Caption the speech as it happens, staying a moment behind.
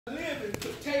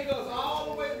take us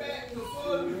all the way back to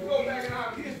further. We go back in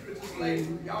our history to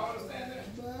slavery. Y'all understand that?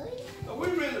 So we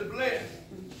really blessed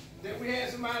that we had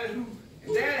somebody who,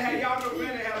 Dad had, y'all know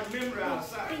Granddad had a memory out of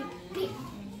sight.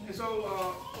 And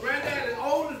so Granddad's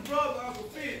oldest brother, Uncle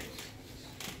Finch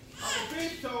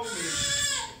told me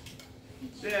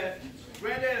that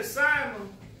Granddad Simon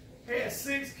had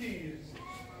 6 kids,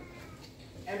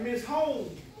 and Miss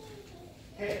Holmes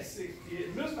had 6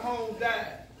 kids. Mr. Holmes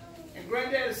died, and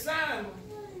Granddad Simon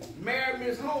married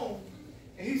Miss Holmes,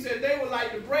 and he said they were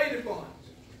like the Brady Bunch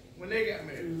when they got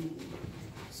married.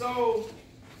 So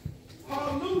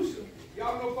Paul Lucia,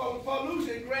 y'all know Paul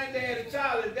Lucia, and Granddad and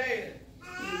Charlie's dad.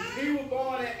 He was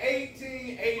born in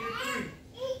 1883.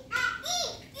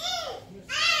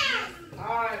 All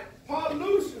right, Paul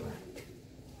Lucia,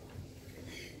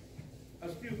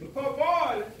 excuse me, Paul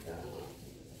Boyd,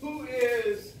 who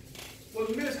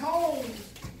was Miss Holmes,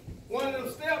 one of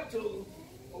them step-toolers,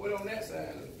 over on that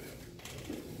side of the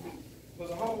family,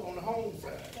 was on the home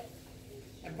side.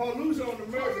 And Paul Lucia on the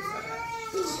Murphy side.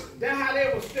 That's how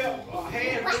they were step,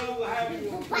 half brother, however you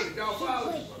want to put it. Y'all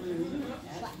follow?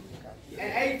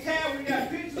 And A-Tab, we got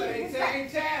pictures of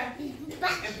A-Tab,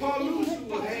 and Paul Lucia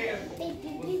was half.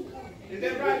 Is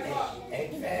that right, Pop?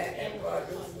 A-Tab and Paul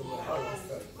Lucia was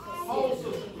Whole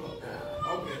sister.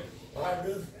 Okay. Paul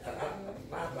Lucia,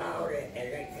 my father and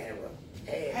A-Tab were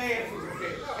half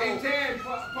sister. A-Tab,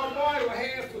 Paul Boyd was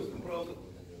half sister brother,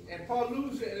 and Paul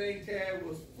Lucia and A-Tab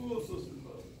was full sister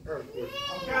brother.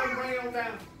 I'm trying to bring them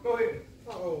down. Go ahead.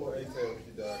 How old was A-Tab when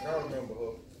she died? I remember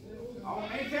her.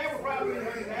 A-Tab was probably in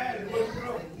her dad and little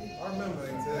brother. I remember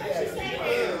A-Tab. Yeah, I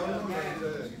remember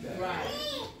A-Tab. Right.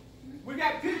 We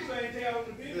got pictures of A-Tab on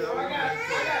the video. Yeah, I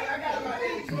got about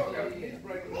 8 truck. I need to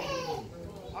break them.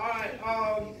 All right.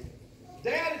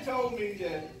 Daddy told me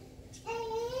that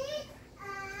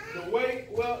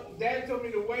Daddy told me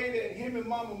the way that him and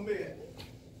Mama met.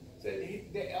 Said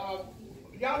y'all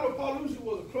know Paul Lucia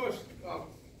was a crushed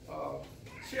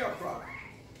sharecropper.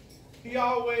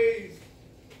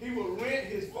 He would rent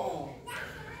his farm,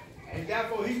 and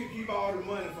therefore he could keep all the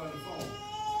money from the farm.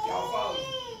 Y'all follow me?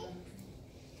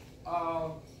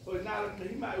 So he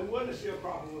wasn't a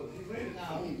sharecropper, was he? He rented it.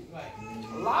 Right.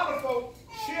 A lot of folks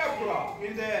sharecrop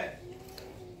in that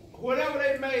whatever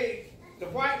they made, the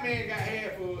white man got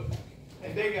half of it,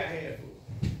 and they got half of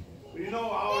it. But you know,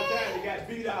 all the time they got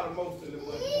beat out of most of the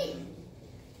money.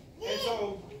 And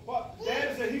so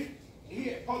Daddy said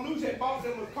Paul Lucia had bought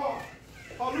him a car.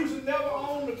 Paul Lucia never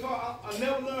owned a car,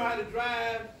 never learned how to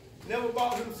drive, never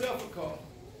bought himself a car.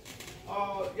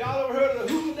 Y'all ever heard of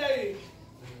the Hoover Days?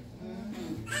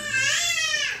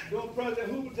 During President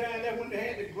Hoover time, that's when they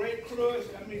had the Great Crush.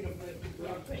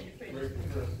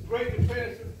 Great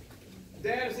Depression.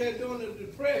 Daddy said during the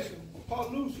Depression, Paul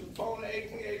Lucia, born in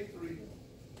 1883,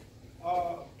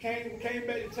 came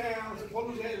back to town. So Paul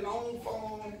Lucia had his own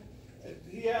farm.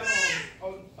 He had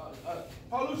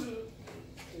Paul Lucia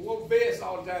wore vests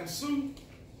all the time, suit,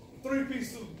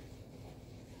 3-piece suit.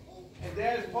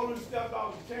 And Paul Lucia stepped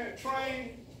off the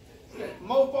train.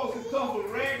 Most folks in comfort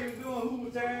regularly doing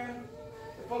Hoover time.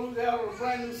 Paul Lucia had a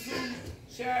brand new suit,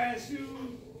 shine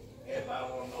shoes.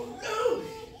 Everybody want to know news.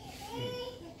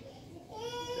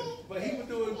 But he was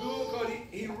doing good because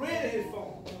he rented his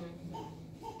farm.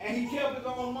 And he kept his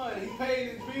own money. He paid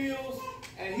his bills,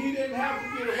 and he didn't have to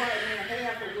get a white man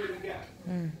half of what he got.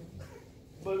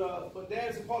 But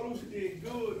Dad said Paul Lucia did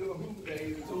good during Hoover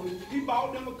Days. So he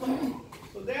bought them a car.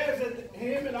 So Dad said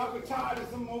him and Uncle Todd and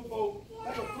some more folks,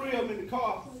 like 3 of them in the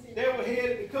car, they were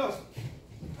headed to Custer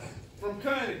from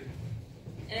Cunning.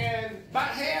 And about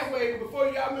halfway, before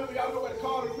y'all remember, y'all know what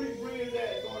Carter Creek Bridge is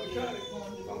at, going to Cunning.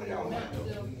 Some of y'all might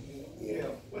know.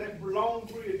 Yeah, where that long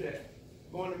bridge at,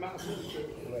 going to Mount Center.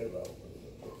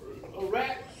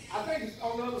 I think it's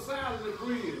on the other side of the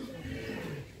bridge,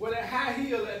 where that high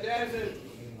hill that Dad said,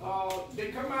 they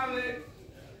come out of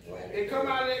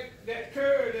that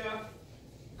curve there,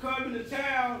 come into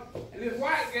town, and this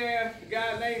white guy, the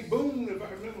guy named Boone, if I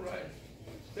remember right,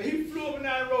 so he flew up and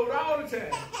down the road all the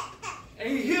time, and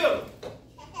he hit him.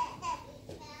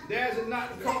 Dad said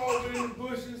knocked the car over in the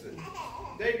bushes, and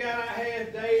they got out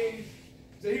half days.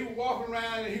 So he was walking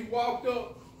around, and he walked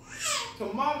up to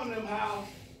Mama and them house,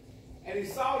 and he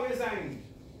saw this angel.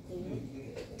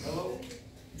 Hello?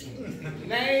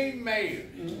 Named Mayor.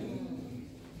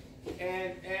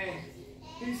 And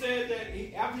he said that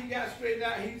after he got straightened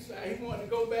out, he wanted to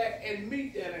go back and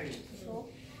meet that angel.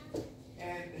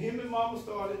 And him and Mama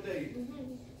started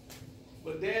dating.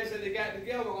 But Dad said they got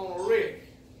together on a wreck.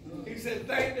 He said,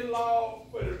 thank the Lord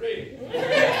for the wreck.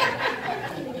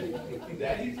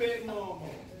 That he met Mama.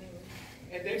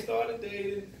 And they started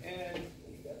dating, and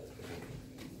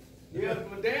Yeah,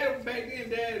 but dad back then,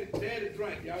 daddy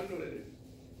drank. Y'all know that.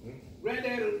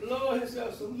 Granddaddy loved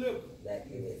himself some liquor.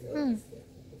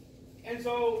 And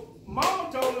so mama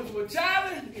told him, well,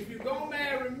 Charlie, if you're going to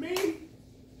marry me,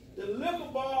 the liquor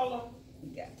baller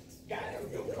got to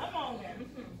go. Come on now.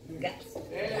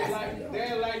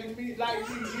 Dad like me, he'd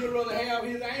rather have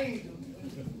his angel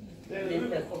than the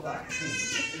liquor baller.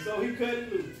 And so he cut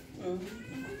it loose.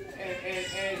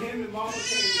 And him and mama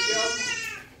came together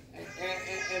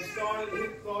and started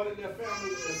their family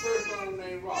with the first one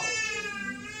named Robert.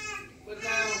 But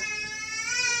now,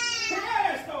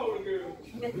 Dad stole the girl.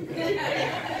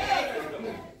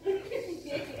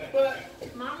 But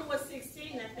Mama was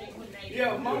 16, I think, when they.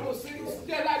 yeah, Mama was 16,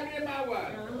 just like me and my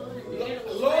wife.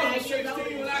 Lois was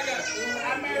 16 when I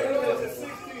married Lois at 16.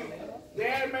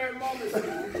 Dad married Mama at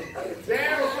 16.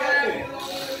 Dad was 5 years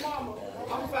older than Mama.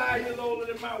 I'm 5 years older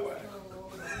than my wife.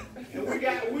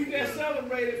 And we just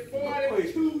celebrated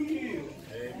 42 years.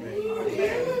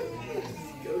 Amen.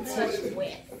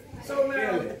 So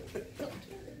now,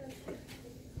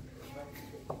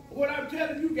 what I'm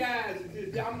telling you guys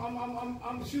is this,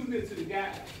 I'm shooting it to the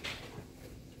guys.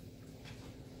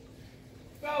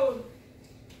 Fellas,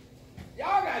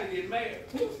 y'all gotta get married.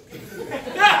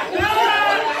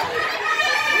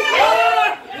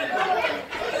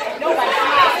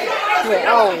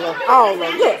 Yeah, all of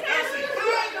them. Look.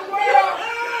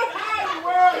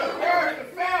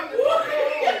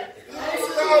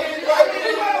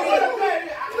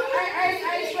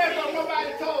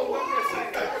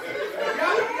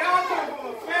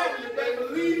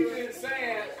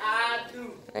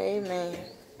 Amen.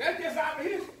 That's just our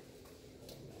history.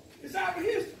 It's our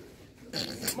history.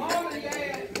 Mom and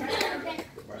Dad married,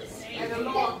 and the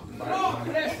Lord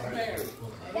blessed the marriage.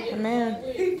 Amen.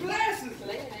 He blesses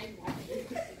them.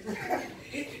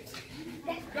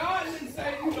 God didn't say,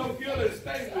 you know, get her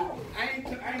stay with me. I ain't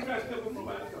trying to step on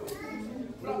nobody's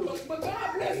toes. But God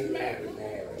blessed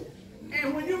marriage. And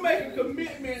when you make a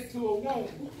commitment to a woman,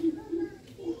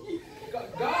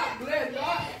 God bless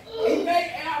God. He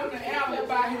made Adam and Adam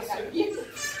by himself.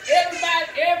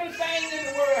 Everything in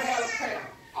the world had a pair.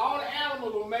 All the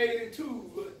animals were made in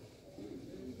two,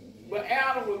 but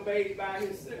Adam was made by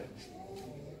himself.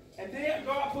 And then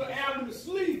God put Adam to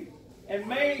sleep and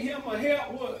made him a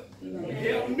help what?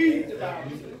 Help meet, the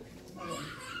Bible says.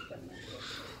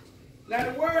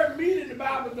 Now the word meet in the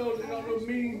Bible don't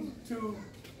mean to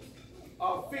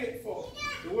fit for.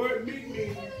 The word meet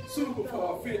means suitable for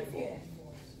or fit for.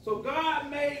 So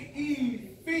God made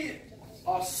Eve fit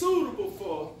or suitable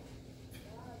for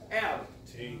Adam.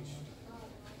 Teach.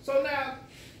 So now,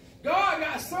 God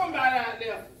got somebody out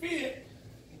there fit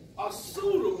or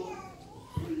suitable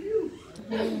for you.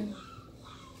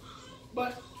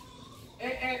 But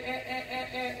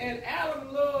and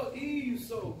Adam loved Eve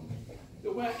so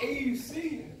that when Eve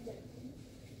sinned,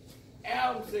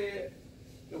 Adam said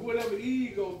that whatever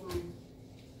Eve go through,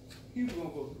 he was gonna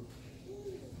go through.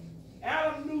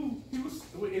 Adam knew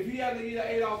if he had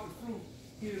ate off the fruit,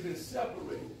 he'd have been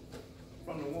separated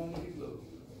from the woman he loved.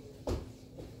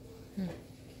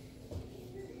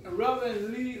 And rather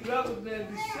than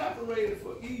be separated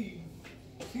for Eve,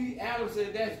 Adam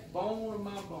said, that's bone of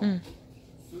my bone,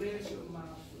 flesh of my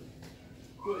flesh.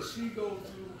 What she goes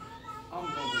through, I'm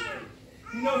going to go through.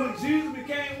 You know, when Jesus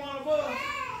became one of us,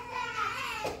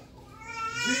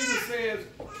 Jesus says,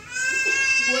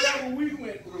 whatever we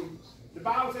went through, the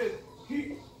Bible says,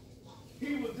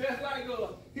 he was just like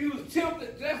us. He was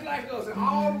tempted just like us, and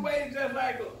all the ways just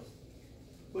like us.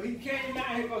 But he came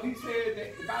down here because he said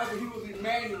that the Bible said he was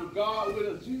Emmanuel, God with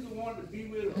us. Jesus wanted to be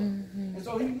with us. And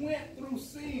so he went through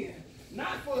sin,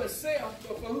 not for himself,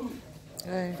 but for who?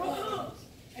 For us.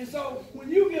 And so when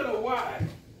you get a wife,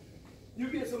 you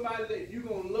get somebody that you're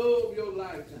going to love your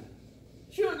lifetime.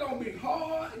 Sure, it's going to be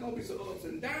hard. It's going to be some ups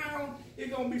and downs.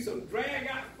 It's going to be some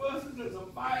drag-out fusses and some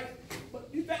fights. But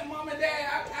you think Mom and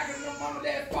Dad, I can remember Mom and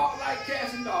Dad fought like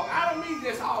cats and dogs. I don't mean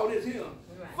just all this him.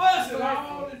 Fussing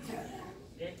all the time.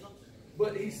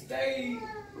 But he stayed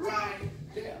right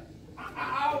there.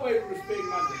 I always respect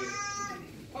my dad.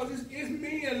 Because it's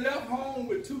me and left home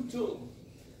with two children.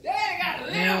 Dad got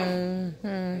left.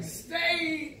 And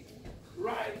stayed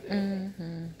right there.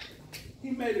 He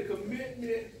made a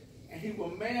commitment. And he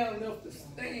was man enough to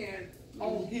stand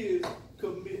on his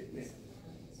commitment.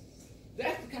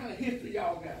 That's the kind of history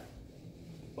y'all got.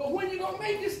 But when you going to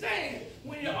make it stand?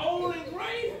 When you're old and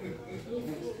gray?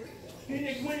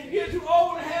 When you get too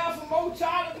old to have some more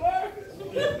child workers?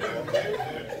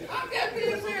 I'm just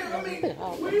being serious. I mean,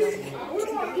 we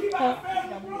want to keep our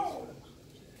family growing.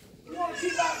 We want to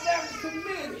keep our family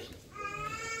committed.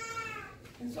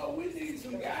 And so we need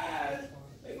some guys,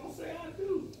 they're going to say, I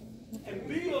do.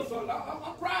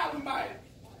 I'm proud of Mike.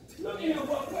 Look at him,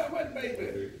 what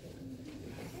baby?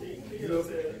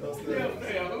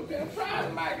 Okay, I'm proud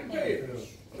of Mike and baby.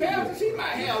 Pastor, she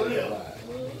might have a little.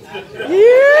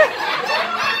 Yeah.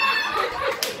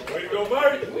 Way to go,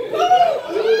 Mike.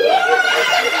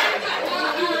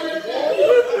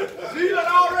 She done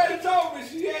already told me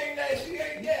she ain't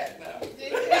that now.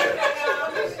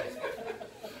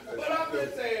 But I'm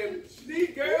just saying, these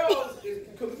girls is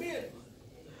committed.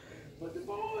 But the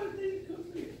boys need to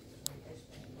commit.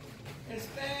 And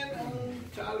stand on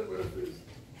Charlie Murphy's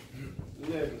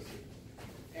legacy.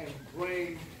 And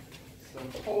bring some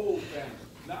whole family,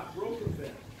 not broken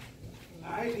family. I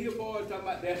hate to hear boys talking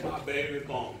about that's my baby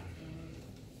mom.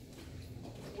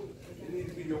 It needs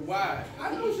to be your wife.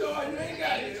 I know, sure you ain't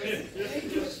got it.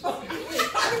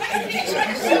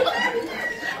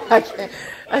 I can't.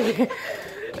 I can't.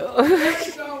 You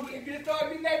get started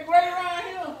getting that gray around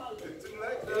here.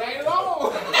 It ain't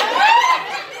long.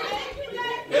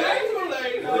 It ain't too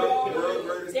late.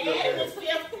 Dad was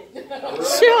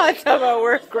 50. Sure, I talk about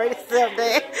world's greatest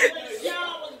stepdad.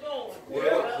 Y'all was going.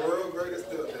 World greatest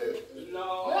stepdad. No,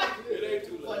 it ain't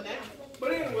too late.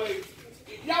 But anyway,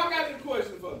 y'all got any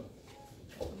questions for me?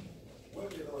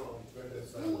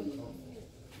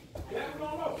 Yeah, we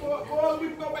don't know. Or we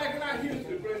can go back in our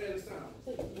history, Granddaddy's time.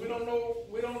 We don't know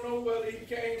whether he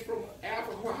came from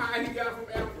Africa, or how he got from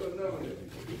Africa or none of it.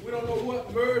 We don't know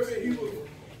what Murphy he was.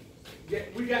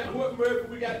 We got what Murphy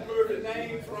we got Murphy's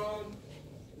name from.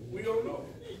 We don't know.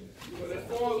 But as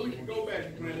far as we can go back to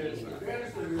Granddaddy's time.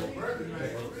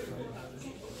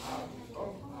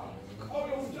 Oh,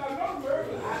 no, we talking about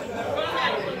Murphy.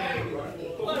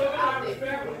 But what our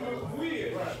family was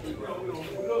weird. We don't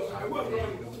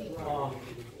know.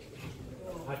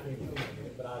 I can't do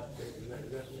it, but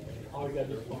all you got to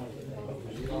do is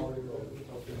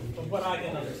from what I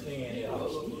can understand,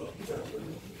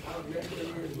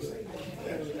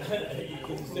 it's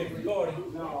a sick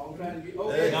recording. No, I'm trying to get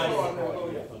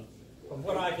From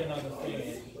what I can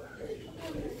understand,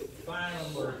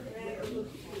 Simon Murphy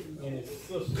and his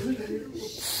sister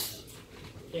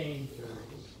came to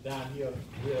down here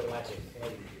real like a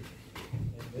slave.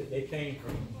 And they came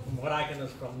from what I can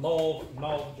understand, from North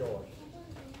Georgia.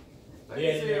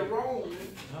 They said wrong,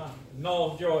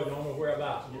 North Georgia, I don't know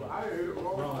whereabouts. You know. I heard it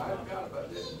wrong. I forgot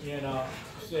about that. You know,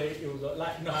 say it was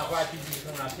like, you know how white people used to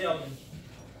come out telling him,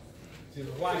 see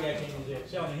the white guy came there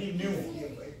telling him he knew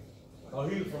him. Oh,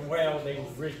 he was from where they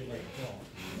was originated from.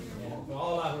 And from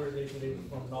all I heard, they said they was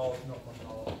from North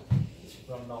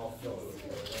Georgia.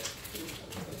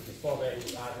 As far back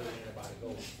as I heard anybody go.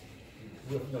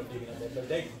 With no digging up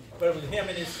there. But it was him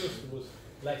and his sister was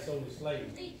black soldier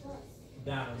slaves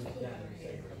down in the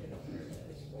state, you know,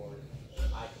 as far as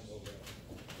I can go there.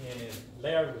 And as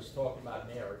Larry was talking about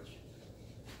marriage,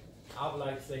 I would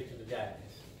like to say to the guys,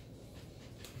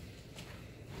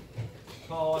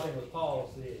 I think what Paul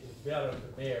said, it's better to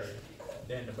marry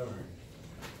than to burn.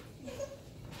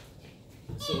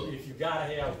 So if you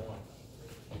gotta have one,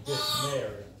 just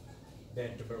marry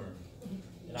than to burn.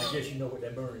 And I guess you know what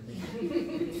that burn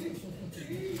means.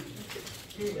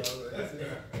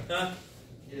 Huh?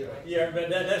 Yeah, but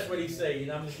that's what he's saying.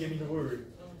 I'm just giving you the word.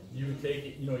 You can take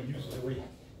it, you know, use it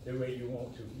the way you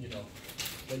want to, you know.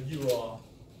 But you are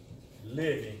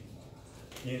living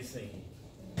in sin.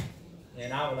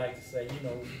 And I would like to say, you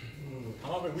know,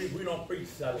 we don't preach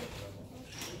celibate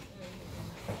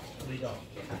no more. We don't.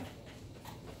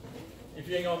 If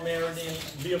you ain't gonna marry, then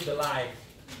live the life.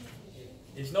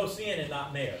 It's no sin in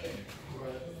not marrying.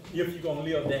 If you're gonna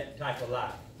live that type of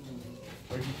life.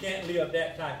 But if you can't live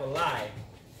that type of life,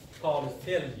 Paul is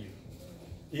telling you,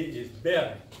 it is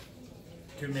better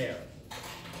to marry.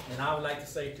 And I would like to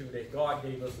say too that God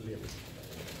gave us liberty.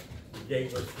 He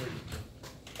gave us freedom.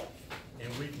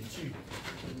 And we can choose.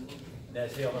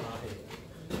 That's hell in our head.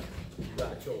 You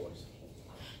got a choice.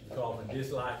 Because when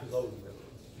this life is over with,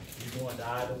 you're going to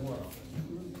either one of them.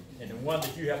 And the one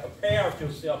that you have prepared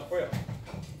yourself for,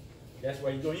 that's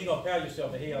where you go. You ain't going to prepare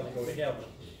yourself to hell to go to heaven.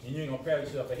 And you ain't going to prepare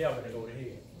yourself to heaven to go to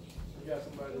hell. You got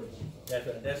somebody else?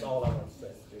 That's all I want to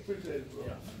say. Appreciate it, bro.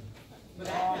 Yeah.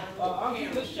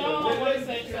 Sean want to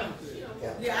say something.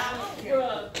 Yeah, I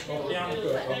Oh, yeah, I'm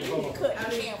good.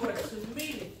 mean, for to me,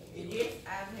 yes,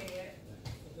 I've had a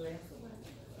glass of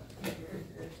wine.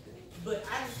 But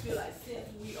I just feel like since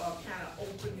we are kind of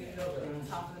opening it up and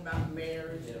talking about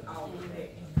marriage and all of that,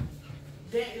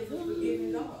 that is a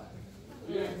forgiving God.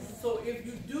 So if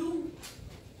you do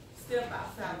step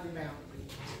outside the boundary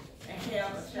and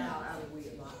have a child out of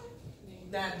wedlock,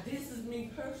 now this is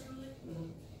me personally,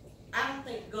 I don't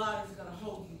think God is going to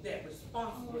hold you that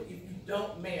responsible if you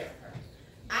don't marry her.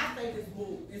 I think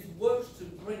it's worse to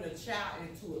bring a child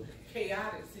into a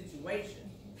chaotic situation.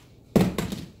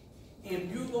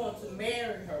 If you're going to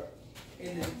marry her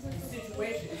and the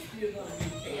situation is still going to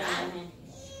be chaotic,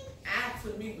 I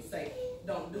to me would say,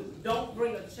 don't do it. Don't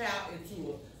bring a child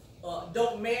into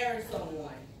don't marry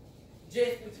someone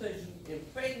just because you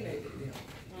impregnated them.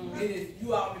 And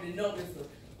you already know it's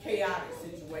a chaotic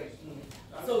situation.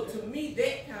 So to me,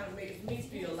 that kind of makes me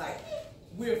feel like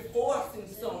we're forcing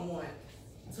someone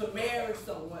to marry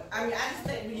someone. I mean, I just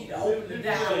think we need to open the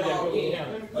dialogue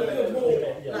a little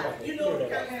more. Like, you know,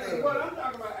 What I'm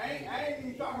talking about, I ain't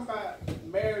even talking about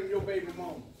marrying your baby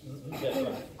mama.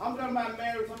 I'm talking about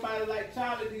marrying somebody like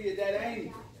Charlie did that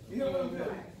ain't. You know what I'm saying?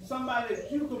 Somebody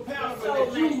that you compatible,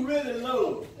 that you really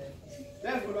love.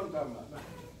 That's what I'm talking about.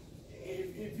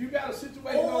 If you got a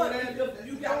situation or over there,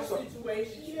 you got a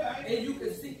situation and you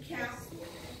can seek counsel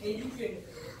and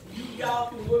y'all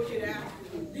can work it out,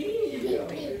 then you can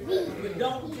marry. But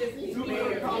don't just be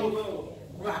married.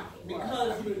 Right.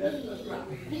 Because you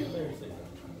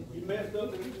messed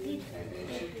up and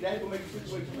that's what makes the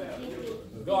situation bad.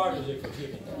 Regardless if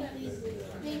forgiveness.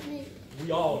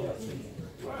 We all have sinned.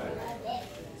 Right.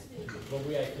 But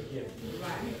we ask forgiveness.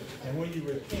 right. And when you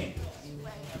repent,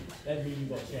 that means you're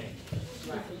going to change.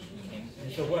 Right.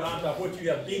 And so what you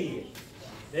have did,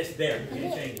 that's there. You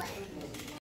can't change it.